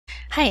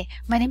Hi,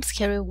 my name is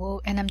Carrie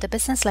Wu, and I'm the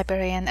Business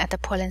Librarian at the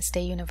Portland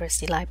State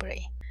University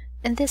Library.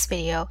 In this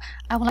video,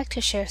 I would like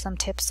to share some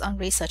tips on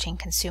researching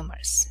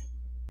consumers.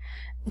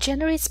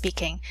 Generally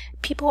speaking,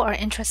 people are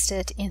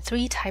interested in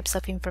three types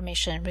of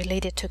information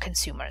related to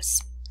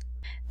consumers: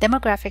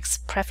 demographics,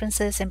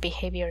 preferences, and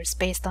behaviors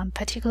based on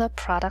particular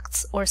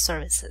products or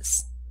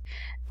services;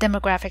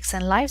 demographics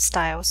and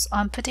lifestyles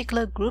on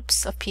particular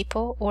groups of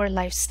people or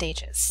life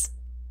stages;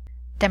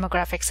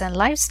 demographics and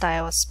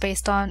lifestyles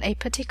based on a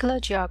particular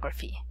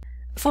geography.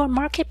 For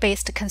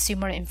market-based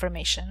consumer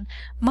information,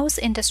 most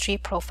industry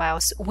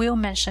profiles will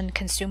mention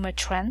consumer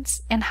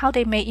trends and how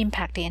they may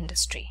impact the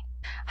industry.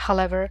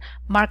 However,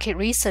 market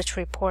research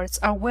reports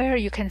are where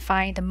you can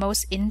find the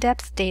most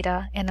in-depth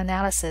data and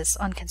analysis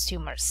on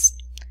consumers.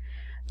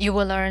 You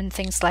will learn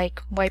things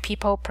like why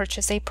people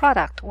purchase a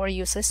product or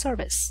use a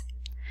service,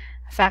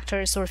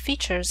 factors or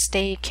features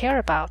they care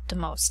about the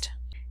most,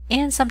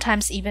 and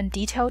sometimes even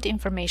detailed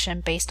information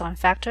based on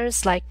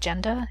factors like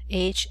gender,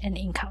 age, and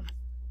income.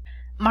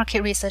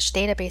 Market research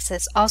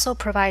databases also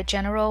provide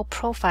general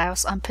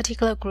profiles on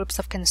particular groups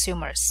of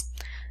consumers.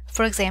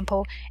 For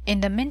example,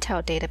 in the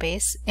Mintel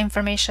database,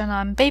 information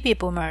on baby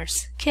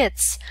boomers,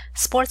 kids,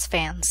 sports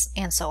fans,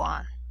 and so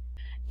on.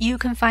 You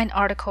can find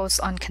articles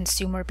on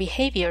consumer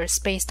behaviors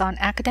based on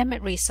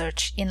academic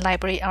research in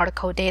library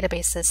article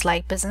databases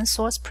like Business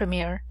Source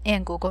Premier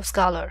and Google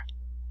Scholar,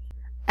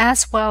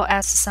 as well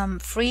as some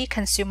free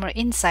consumer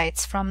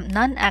insights from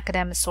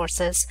non-academic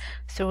sources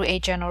through a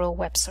general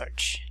web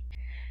search.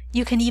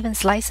 You can even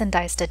slice and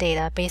dice the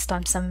data based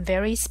on some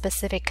very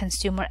specific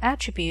consumer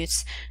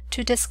attributes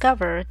to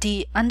discover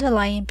the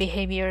underlying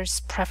behaviors,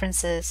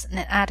 preferences,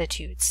 and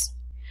attitudes.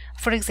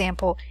 For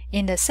example,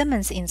 in the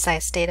Simmons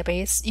Insights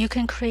database, you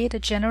can create a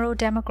general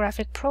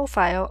demographic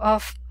profile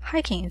of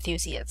hiking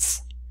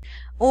enthusiasts,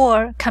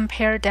 or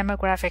compare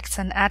demographics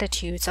and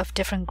attitudes of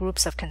different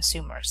groups of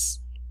consumers.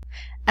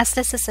 As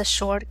this is a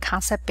short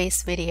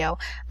concept-based video,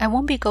 I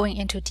won't be going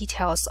into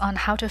details on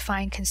how to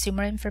find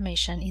consumer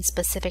information in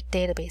specific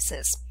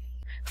databases.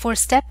 For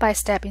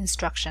step-by-step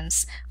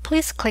instructions,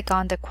 please click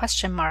on the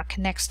question mark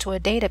next to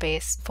a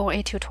database for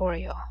a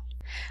tutorial.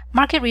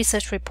 Market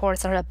research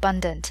reports are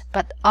abundant,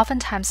 but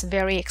oftentimes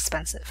very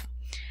expensive.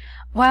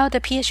 While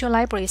the PSU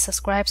library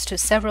subscribes to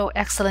several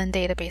excellent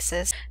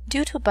databases,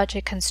 due to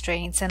budget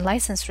constraints and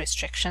license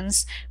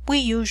restrictions, we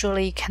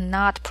usually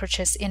cannot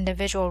purchase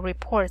individual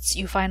reports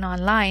you find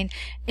online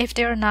if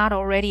they are not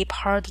already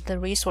part of the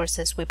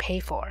resources we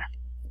pay for.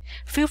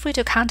 Feel free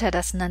to contact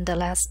us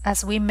nonetheless,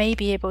 as we may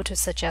be able to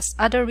suggest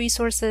other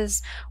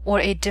resources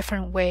or a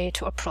different way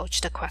to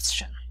approach the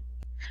question.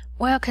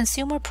 While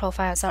consumer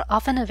profiles are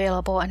often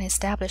available in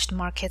established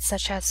markets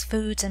such as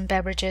foods and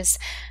beverages,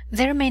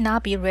 there may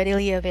not be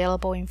readily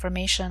available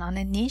information on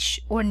a niche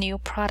or new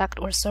product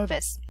or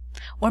service.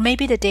 Or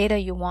maybe the data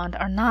you want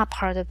are not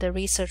part of the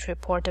research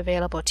report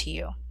available to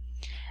you.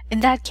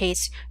 In that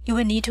case, you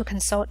will need to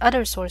consult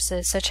other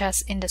sources such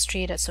as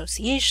industry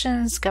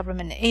associations,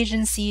 government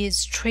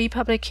agencies, trade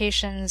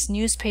publications,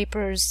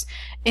 newspapers,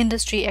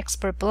 industry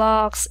expert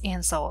blogs,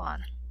 and so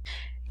on.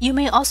 You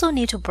may also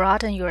need to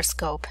broaden your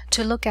scope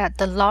to look at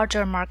the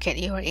larger market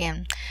you are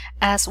in,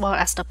 as well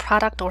as the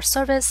product or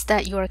service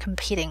that you are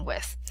competing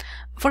with.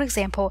 For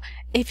example,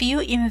 if you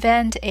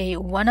invent a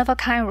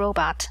one-of-a-kind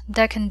robot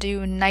that can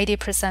do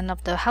 90%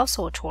 of the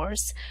household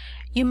chores,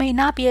 you may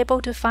not be able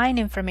to find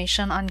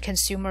information on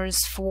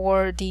consumers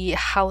for the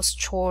house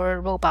chore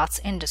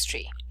robots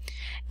industry.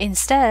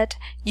 Instead,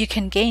 you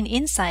can gain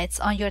insights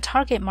on your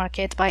target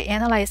market by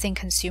analyzing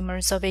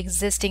consumers of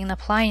existing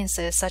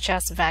appliances such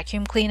as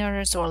vacuum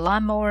cleaners or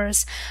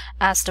lawnmowers,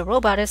 as the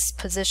robot is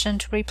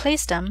positioned to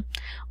replace them,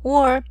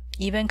 or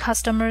even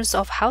customers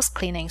of house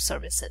cleaning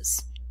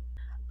services.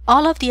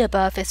 All of the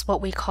above is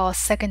what we call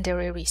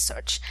secondary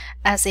research,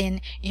 as in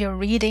you're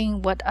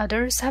reading what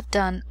others have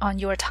done on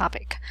your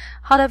topic.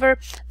 However,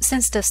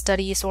 since the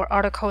studies or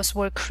articles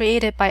were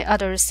created by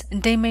others,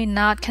 they may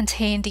not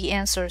contain the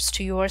answers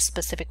to your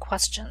specific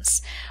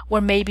questions,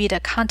 or maybe the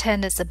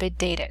content is a bit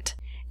dated.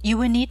 You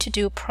will need to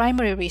do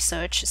primary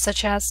research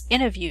such as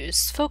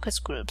interviews, focus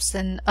groups,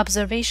 and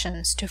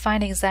observations to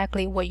find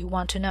exactly what you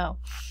want to know.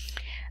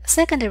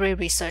 Secondary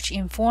research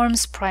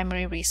informs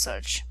primary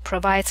research,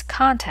 provides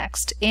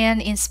context,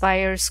 and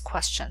inspires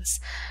questions.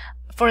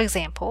 For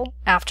example,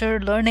 after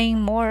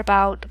learning more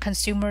about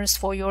consumers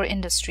for your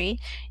industry,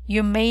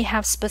 you may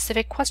have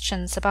specific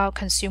questions about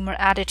consumer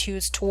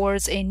attitudes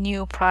towards a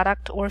new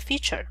product or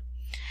feature.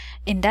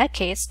 In that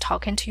case,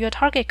 talking to your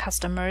target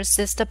customers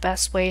is the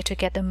best way to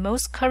get the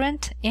most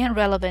current and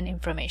relevant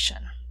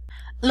information.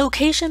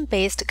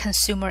 Location-based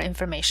consumer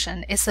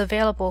information is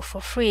available for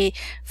free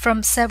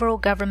from several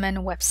government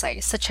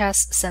websites such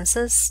as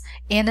Census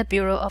and the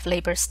Bureau of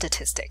Labor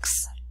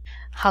Statistics.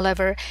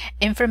 However,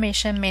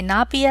 information may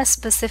not be as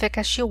specific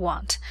as you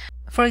want.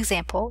 For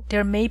example,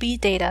 there may be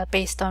data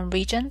based on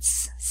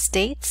regions,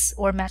 states,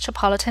 or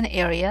metropolitan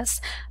areas,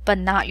 but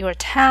not your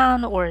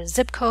town or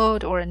zip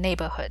code or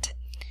neighborhood.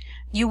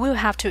 You will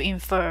have to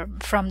infer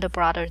from the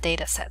broader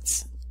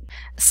datasets.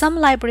 Some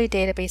library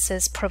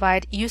databases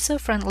provide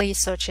user-friendly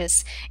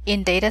searches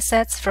in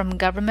datasets from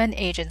government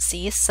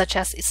agencies such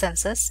as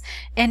Census,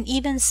 and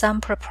even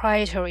some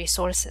proprietary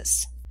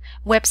sources.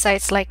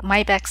 Websites like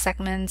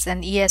MyBackSegments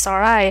and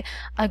ESRI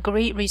are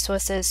great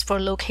resources for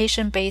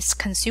location-based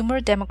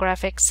consumer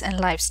demographics and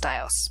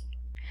lifestyles.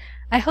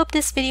 I hope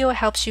this video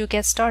helps you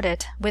get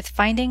started with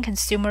finding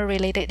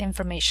consumer-related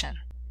information.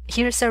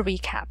 Here's a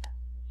recap.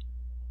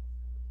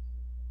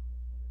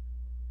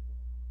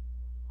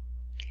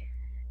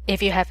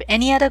 If you have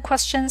any other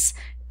questions,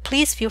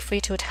 please feel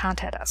free to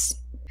contact us.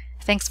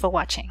 Thanks for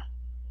watching.